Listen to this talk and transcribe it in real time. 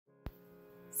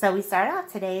So we start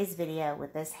off today's video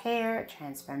with this hair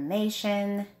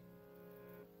transformation.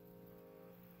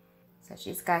 So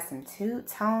she's got some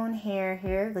two-tone hair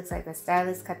here. Looks like the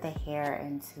stylist cut the hair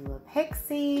into a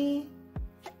pixie.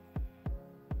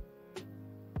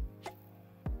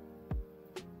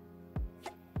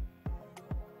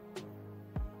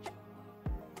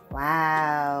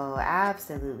 Wow,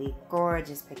 absolutely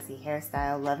gorgeous pixie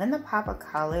hairstyle. Loving the pop of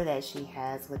color that she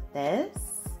has with this.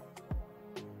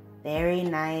 Very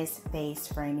nice face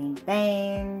framing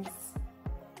bangs.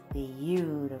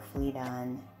 Beautifully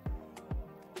done.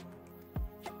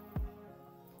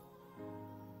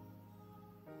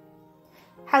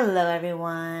 Hello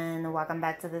everyone, welcome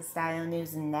back to the Style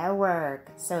News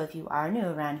Network. So if you are new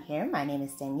around here, my name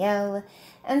is Danielle,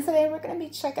 and today we're going to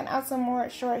be checking out some more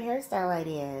short hairstyle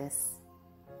ideas.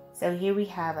 So here we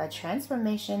have a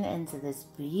transformation into this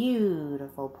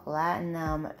beautiful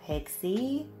platinum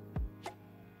pixie.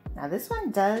 Now this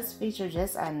one does feature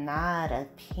just a nod of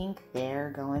pink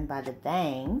there going by the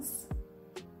bangs.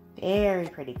 Very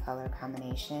pretty color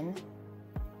combination.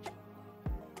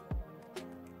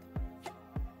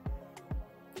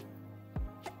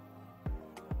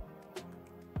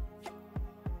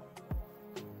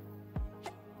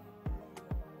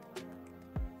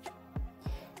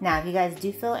 Now, if you guys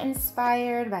do feel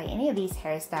inspired by any of these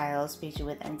hairstyles featured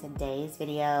within today's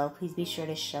video, please be sure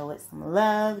to show it some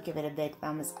love, give it a big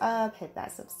thumbs up, hit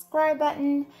that subscribe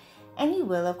button, and you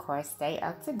will, of course, stay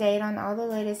up to date on all the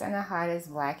latest and the hottest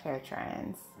black hair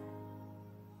trends.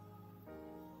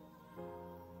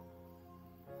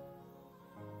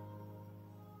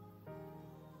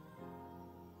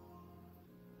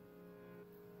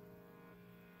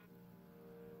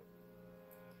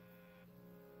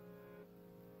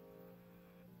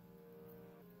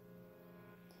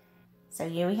 So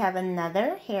here we have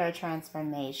another hair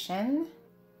transformation.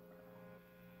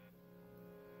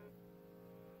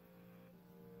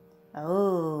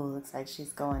 Oh, looks like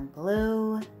she's going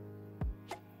blue.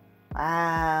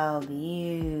 Wow,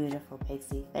 beautiful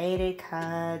pixie faded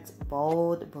cut,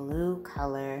 bold blue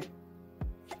color.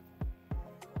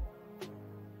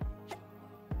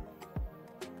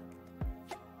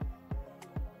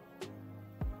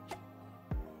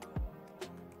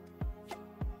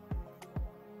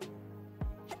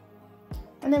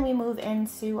 And then we move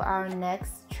into our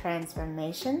next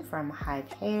transformation from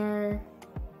Hype Hair.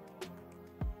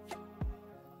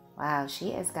 Wow,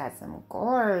 she has got some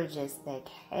gorgeous thick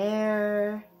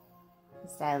hair. The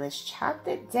stylist chopped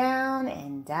it down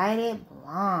and dyed it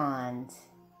blonde.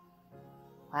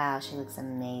 Wow, she looks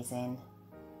amazing.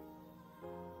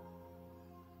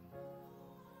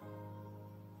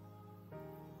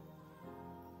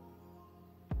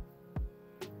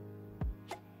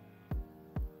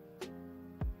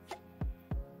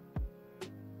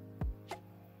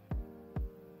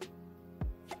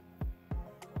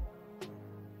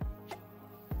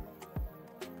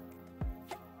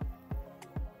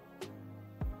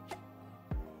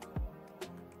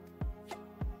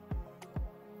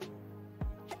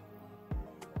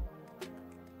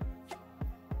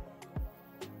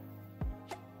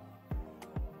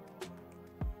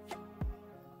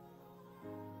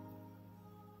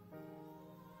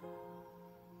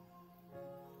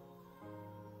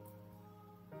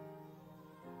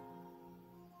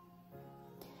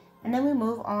 And then we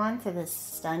move on to the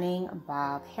stunning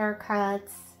bob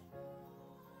haircuts.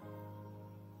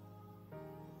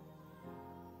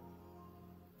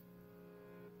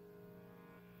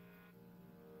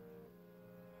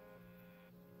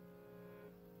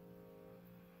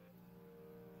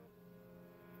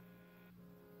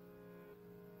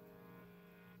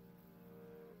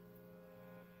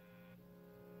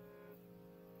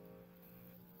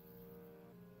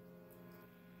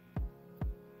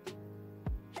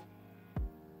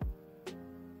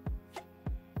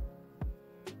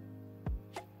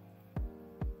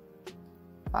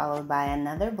 Followed by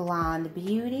another blonde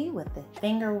beauty with the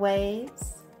finger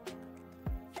waves.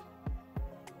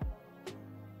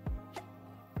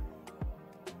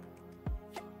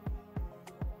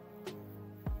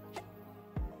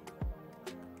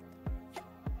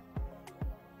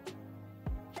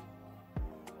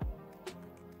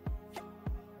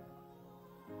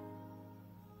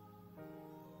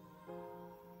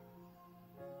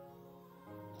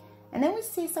 And then we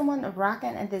see someone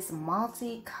rocking this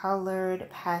multicolored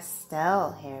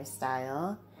pastel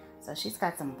hairstyle. So she's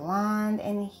got some blonde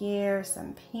in here,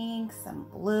 some pink, some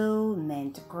blue,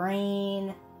 mint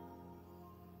green.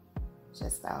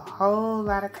 Just a whole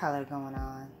lot of color going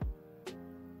on.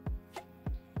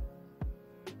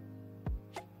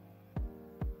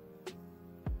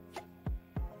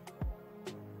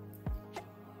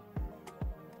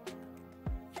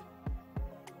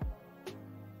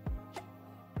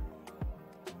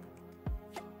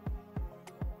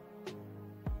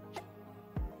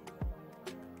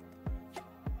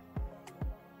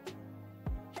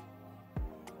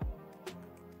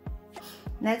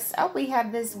 Next up, we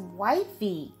have this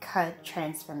wifey cut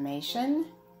transformation.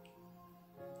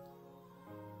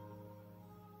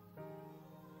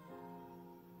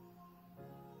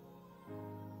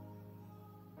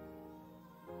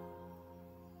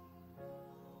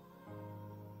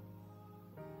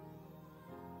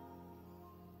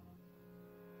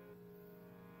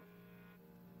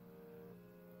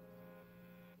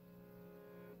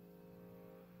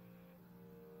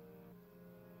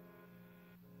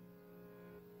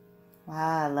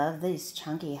 Wow, I love these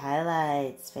chunky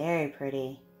highlights. Very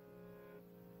pretty.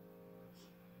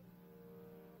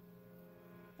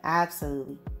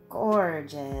 Absolutely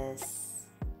gorgeous.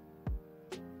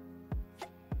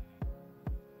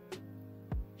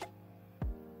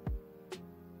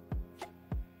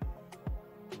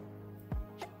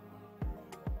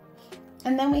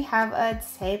 And then we have a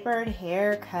tapered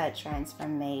haircut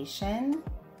transformation.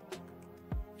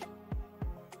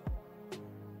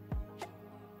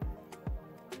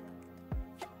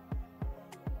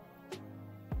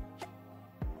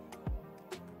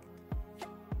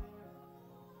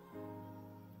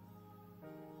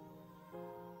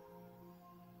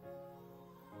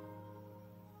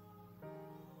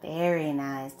 Very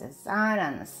nice design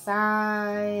on the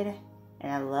side.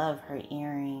 And I love her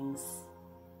earrings.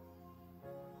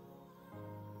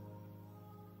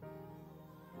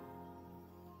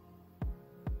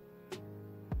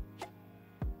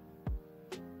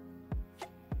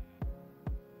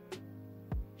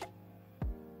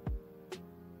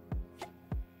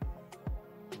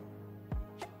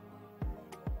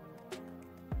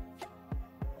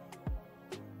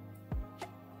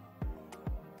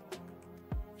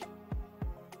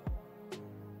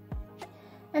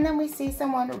 And then we see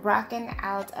someone rocking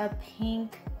out a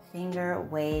pink finger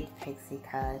wave pixie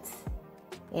cut.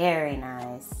 Very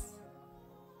nice.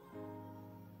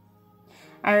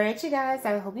 Alright, you guys,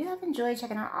 I hope you have enjoyed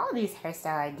checking out all of these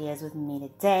hairstyle ideas with me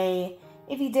today.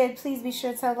 If you did, please be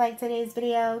sure to like today's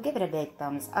video, give it a big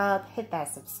thumbs up, hit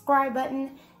that subscribe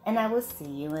button, and I will see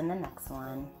you in the next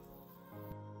one.